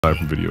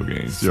from video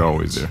games. You're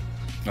always there.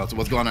 Oh, so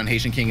what's going on,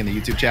 Haitian King in the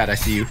YouTube chat? I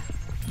see you.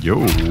 Yo,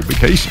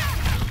 vacation.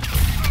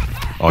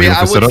 Oh, yeah,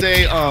 I would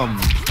say,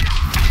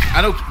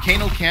 I know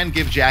Kano can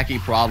give JACQUI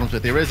problems,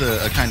 but there is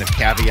a kind of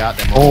caveat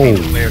that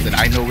most players that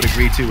I know would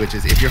agree to, which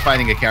is if you're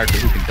fighting a character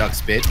who can duck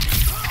spit,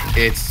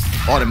 it's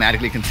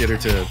automatically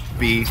considered to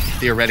be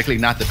theoretically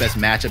not the best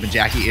matchup, and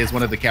JACQUI is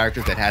one of the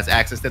characters that has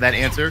access to that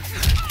answer,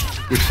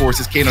 which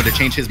forces Kano to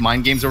change his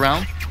mind games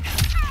around.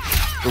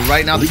 But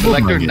right now, the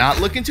Collector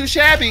not looking too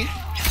shabby.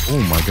 Oh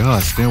my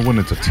God, Stan went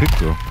into tick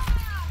though.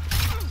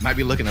 Might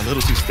be looking a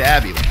little too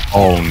stabby.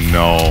 Oh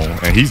no,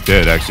 and he's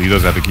dead actually. He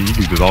doesn't have to keep.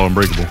 He's all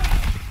unbreakable.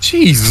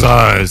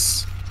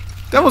 Jesus,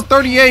 that was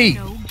 38.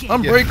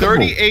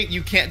 Unbreakable. Yeah, 38.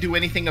 You can't do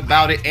anything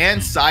about it,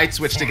 and side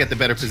switch to get the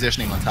better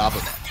positioning on top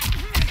of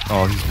that.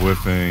 Oh, he's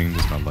whiffing.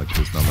 It's not like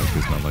this. Not like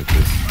this. Not like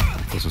this.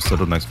 Those are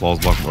settled. Nice falls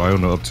block. Right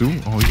on the up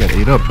 2. Oh, he got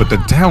 8 up, but the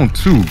down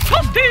 2.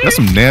 That's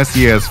some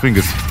nasty ass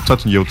fingers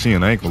touching your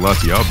chin. I ain't gonna lie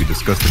to you. I'll be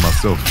disgusted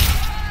myself.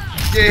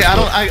 Yeah,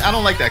 I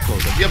don't like that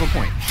close up. You have a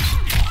point.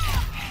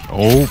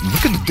 Oh,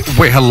 look at the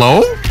wait.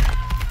 Hello.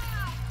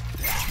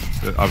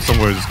 I'm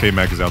somewhere. This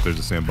K-Mac is out there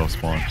just saying buff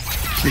spawn.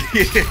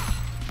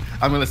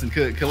 I mean, listen.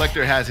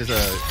 Collector has his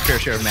fair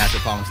share of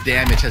matchup problems.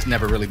 Damage has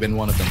never really been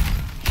one of them.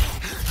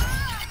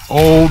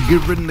 Oh,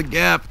 get rid of the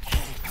gap.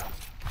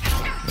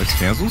 That's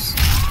cancels.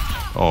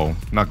 Oh,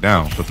 knocked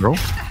down. The throw.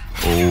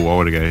 Oh, I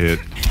would have got hit.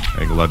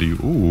 I ain't gonna lie to you.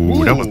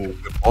 Ooh, that was the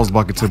balls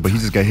block too, but he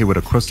just got hit with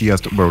a crusty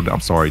ass. Bro, I'm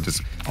sorry.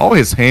 Just all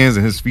his hands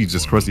and his feet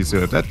just crusty. So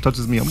if that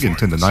touches me, I'm getting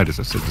tendonitis.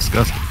 That's just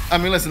disgusting. I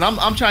mean, listen,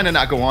 I'm trying to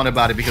not go on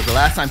about it because the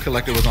last time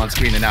Collector was on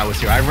screen and I was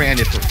here, I ran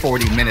it for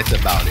 40 minutes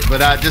about it.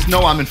 But just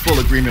know I'm in full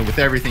agreement with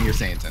everything you're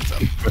saying,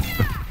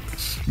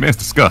 Tenso. Man, it's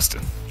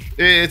disgusting.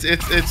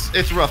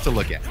 It's rough to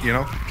look at, you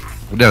know.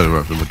 That was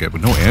rough to look at,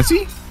 but no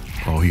Ansi?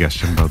 Oh, he got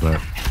shit about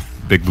that.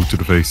 Big boot to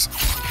the face.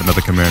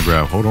 Another command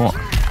grab. Hold on.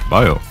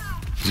 Bio.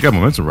 He's got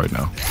momentum right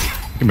now.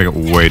 He can make it.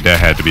 Wait, that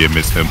had to be a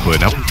missed input.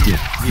 That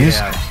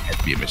had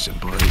to be a missed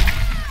input.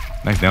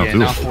 Nice down too.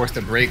 Now forced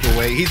to break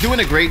away. He's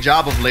doing a great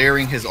job of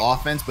layering his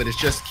offense, but it's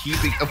just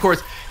keeping. Of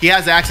course, he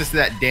has access to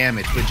that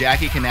damage, but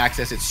JACQUI can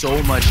access it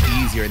so much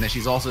easier, and then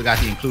she's also got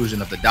the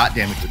inclusion of the dot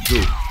damage with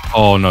Goo.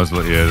 Oh no, it's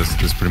like, yeah,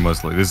 this pretty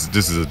much like this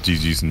is a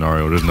GG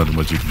scenario. There's nothing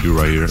much you can do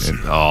right here. And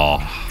oh,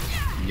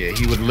 yeah,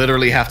 he would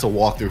literally have to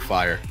walk through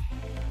fire.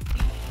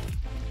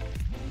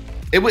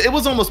 It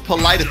was almost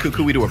polite of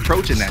Kukui to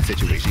approach in that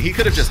situation. He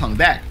could have just hung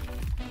back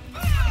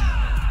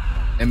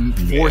and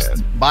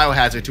forced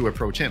Biohazard to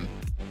approach him.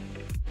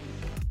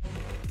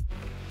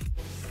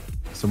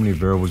 So many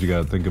variables you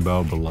gotta think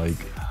about, but like